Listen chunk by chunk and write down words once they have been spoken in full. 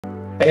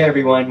Hey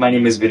everyone, my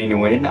name is Vincent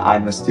Nguyen.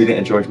 I'm a student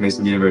at George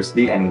Mason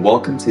University, and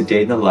welcome to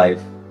Day in the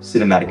Life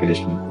Cinematic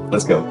Edition.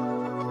 Let's go.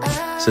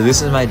 So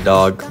this is my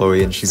dog,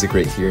 Chloe, and she's a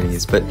great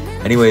hearing-ease. But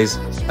anyways,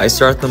 I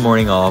start the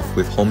morning off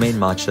with homemade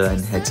matcha and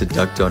head to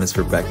Duck Donuts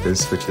for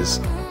breakfast, which is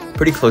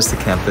pretty close to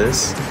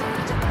campus.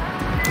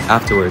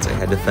 Afterwards, I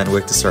head to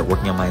Fenwick to start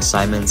working on my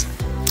assignments.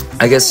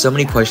 I get so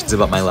many questions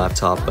about my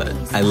laptop, but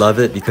I love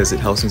it because it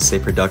helps me stay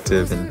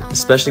productive, and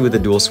especially with the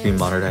dual screen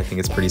monitor, I think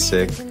it's pretty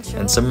sick.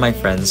 And some of my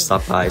friends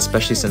stop by,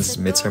 especially since it's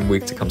midterm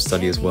week, to come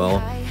study as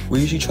well.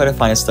 We usually try to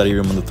find a study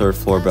room on the 3rd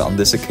floor, but on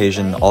this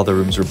occasion, all the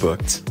rooms were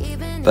booked.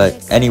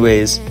 But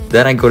anyways,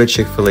 then I go to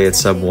Chick-fil-A at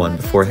Sub 1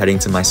 before heading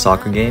to my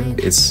soccer game.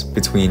 It's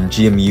between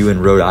GMU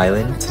and Rhode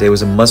Island. Today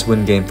was a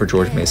must-win game for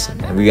George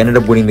Mason, and we ended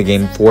up winning the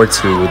game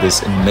 4-2 with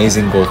this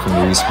amazing goal from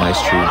Luis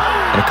Maestri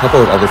and a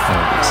couple of other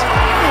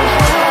penalties.